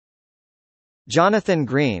Jonathon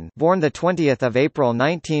Green, born 20th of April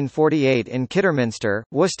 1948 in Kidderminster,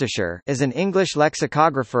 Worcestershire, is an English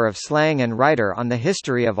lexicographer of slang and writer on the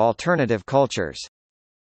history of alternative cultures.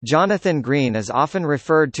 Jonathon Green is often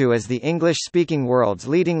referred to as the English-speaking world's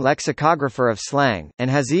leading lexicographer of slang, and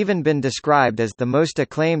has even been described as the most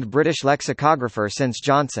acclaimed British lexicographer since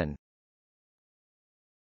Johnson.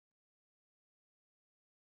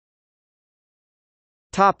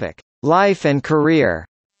 Topic: Life and career.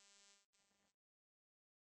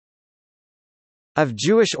 Of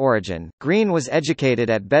Jewish origin, Green was educated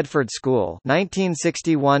at Bedford School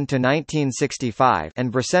 (1961–1965)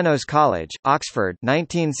 and Brasenose College, Oxford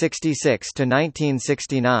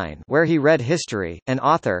 (1966–1969), where he read history. An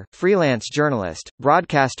author, freelance journalist,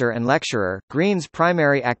 broadcaster, and lecturer, Green's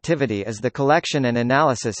primary activity is the collection and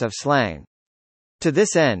analysis of slang. To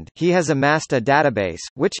this end, he has amassed a database,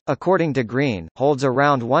 which, according to Green, holds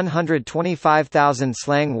around 125,000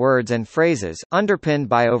 slang words and phrases, underpinned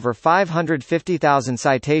by over 550,000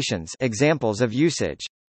 citations, examples of usage.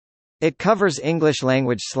 It covers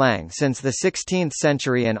English-language slang since the 16th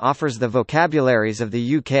century and offers the vocabularies of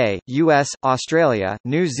the UK, US, Australia,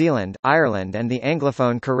 New Zealand, Ireland and the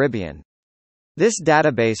Anglophone Caribbean. This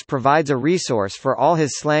database provides a resource for all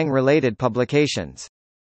his slang-related publications.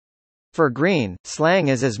 For Green, slang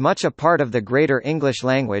is as much a part of the greater English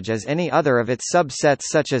language as any other of its subsets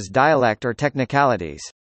such as dialect or technicalities.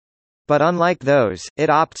 But unlike those, it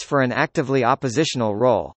opts for an actively oppositional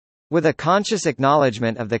role. With a conscious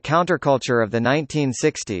acknowledgement of the counterculture of the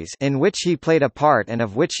 1960s in which he played a part and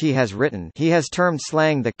of which he has written, he has termed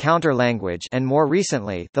slang the counter-language and more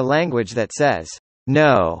recently, the language that says,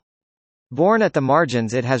 no. Born at the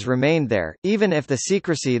margins, it has remained there, even if the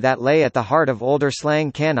secrecy that lay at the heart of older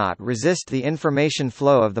slang cannot resist the information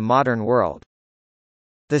flow of the modern world.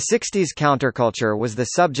 The 60s counterculture was the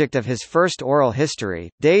subject of his first oral history,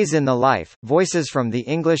 Days in the Life, Voices from the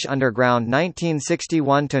English Underground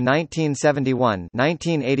 1961–1971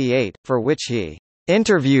 1988, for which he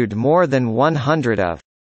interviewed more than 100 of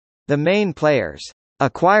the main players,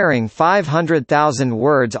 acquiring 500,000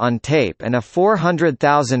 words on tape and a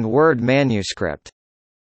 400,000-word manuscript.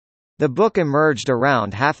 The book emerged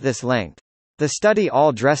around half this length. The study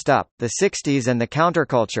All Dressed Up, The 60s and the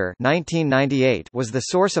Counterculture 1998 was the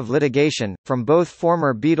source of litigation, from both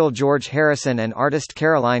former Beatle George Harrison and artist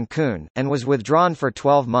Caroline Coon, and was withdrawn for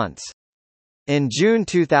 12 months. In June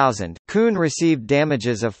 2000, Coon received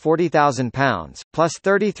damages of £40,000, plus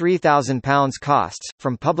 £33,000 costs,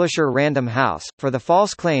 from publisher Random House, for the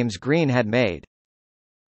false claims Green had made.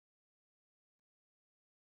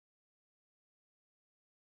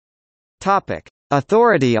 Topic: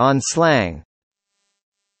 Authority on slang.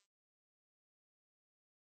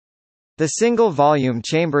 The single-volume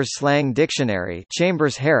Chambers Slang Dictionary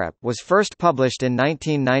Chambers Harrop was first published in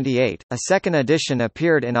 1998, a second edition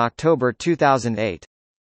appeared in October 2008.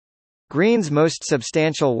 Green's most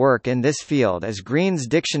substantial work in this field is Green's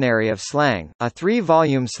Dictionary of Slang, a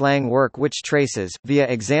 3-volume slang work which traces, via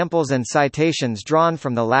examples and citations drawn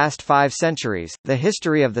from the last 5 centuries, the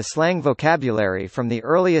history of the slang vocabulary from the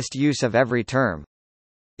earliest use of every term.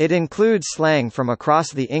 It includes slang from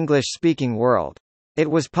across the English-speaking world. It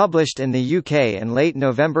was published in the UK in late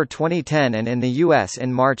November 2010 and in the US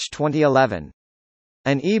in March 2011.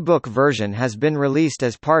 An e-book version has been released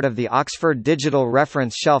as part of the Oxford Digital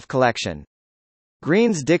Reference Shelf collection.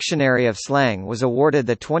 Green's Dictionary of Slang was awarded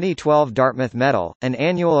the 2012 Dartmouth Medal, an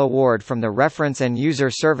annual award from the Reference and User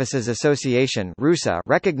Services Association (RUSA),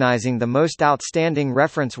 recognizing the most outstanding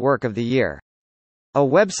reference work of the year. A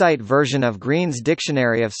website version of Green's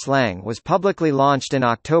Dictionary of Slang was publicly launched in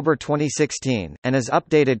October 2016, and is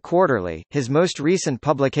updated quarterly. His most recent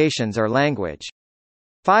publications are Language.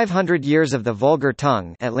 500 Years of the Vulgar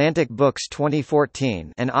Tongue, Atlantic Books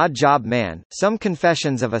 2014, and Odd Job Man, Some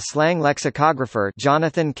Confessions of a Slang Lexicographer,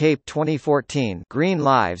 Jonathan Cape 2014, Green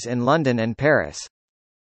Lives in London and Paris.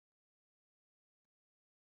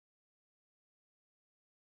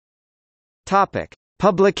 Topic: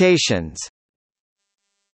 Publications.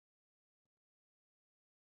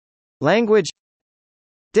 Language.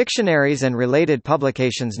 Dictionaries and related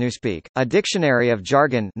publications. Newspeak, A Dictionary of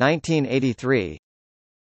Jargon 1983.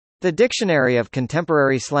 The Dictionary of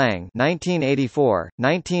Contemporary Slang 1984,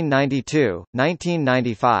 1992,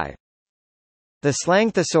 1995. The Slang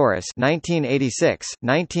Thesaurus 1986,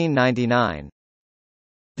 1999.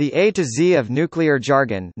 The A to Z of Nuclear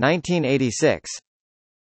Jargon 1986.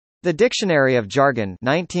 The Dictionary of Jargon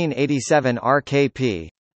 1987 RKP.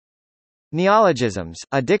 Neologisms,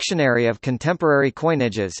 A Dictionary of Contemporary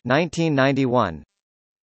Coinages 1991.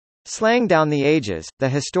 Slang Down the Ages, The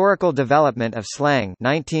Historical Development of Slang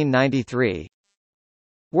 1993.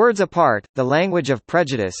 Words Apart, The Language of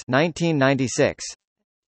Prejudice 1996.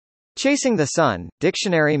 Chasing the Sun,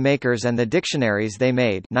 Dictionary Makers and the Dictionaries They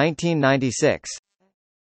Made 1996.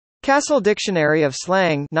 Castle Dictionary of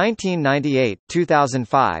Slang 1998,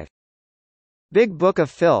 2005. Big Book of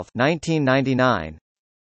Filth 1999.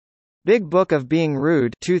 Big Book of Being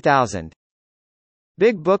Rude 2000.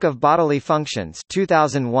 Big Book of Bodily Functions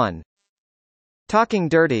 2001. Talking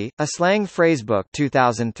Dirty, A Slang Phrasebook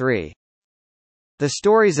 2003. The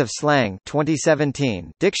Stories of Slang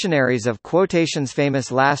 2017, Dictionaries of Quotations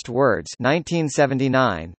Famous Last Words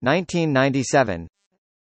 1979, 1997.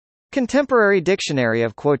 Contemporary Dictionary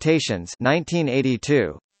of Quotations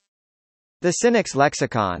 1982. The Cynic's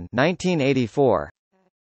Lexicon 1984.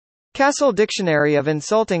 Castle Dictionary of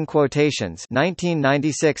Insulting Quotations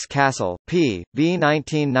 1996. Castle, P. B.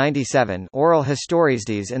 1997. Oral Histories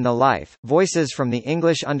in the Life, Voices from the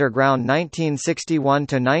English Underground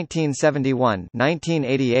 1961–1971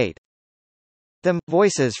 1988. Them,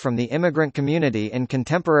 Voices from the Immigrant Community in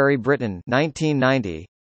Contemporary Britain 1990.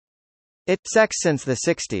 It, Sex Since the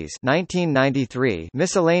 60s 1993.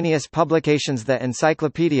 Miscellaneous Publications. The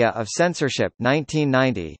Encyclopedia of Censorship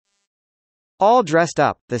 1990. All Dressed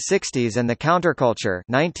Up, The 60s and the Counterculture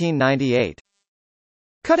 1998.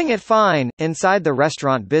 Cutting It Fine, Inside the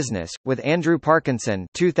Restaurant Business, with Andrew Parkinson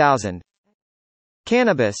 2000.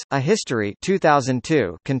 Cannabis, A History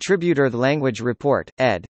 2002. Contributor The Language Report,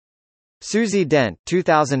 ed. Susie Dent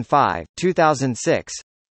 2005, 2006.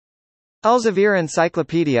 Elsevier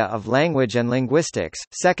Encyclopedia of Language and Linguistics,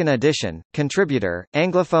 2nd edition, contributor,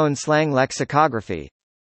 Anglophone Slang Lexicography.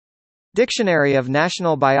 Dictionary of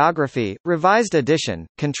National Biography, revised edition,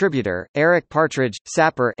 contributor, Eric Partridge,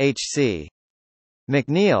 Sapper H.C.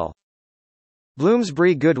 McNeil.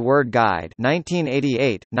 Bloomsbury Good Word Guide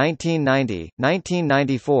 1988, 1990,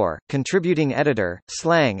 1994, contributing editor,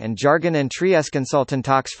 Slang and Jargon and Trieste Consultant.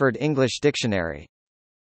 Oxford English Dictionary.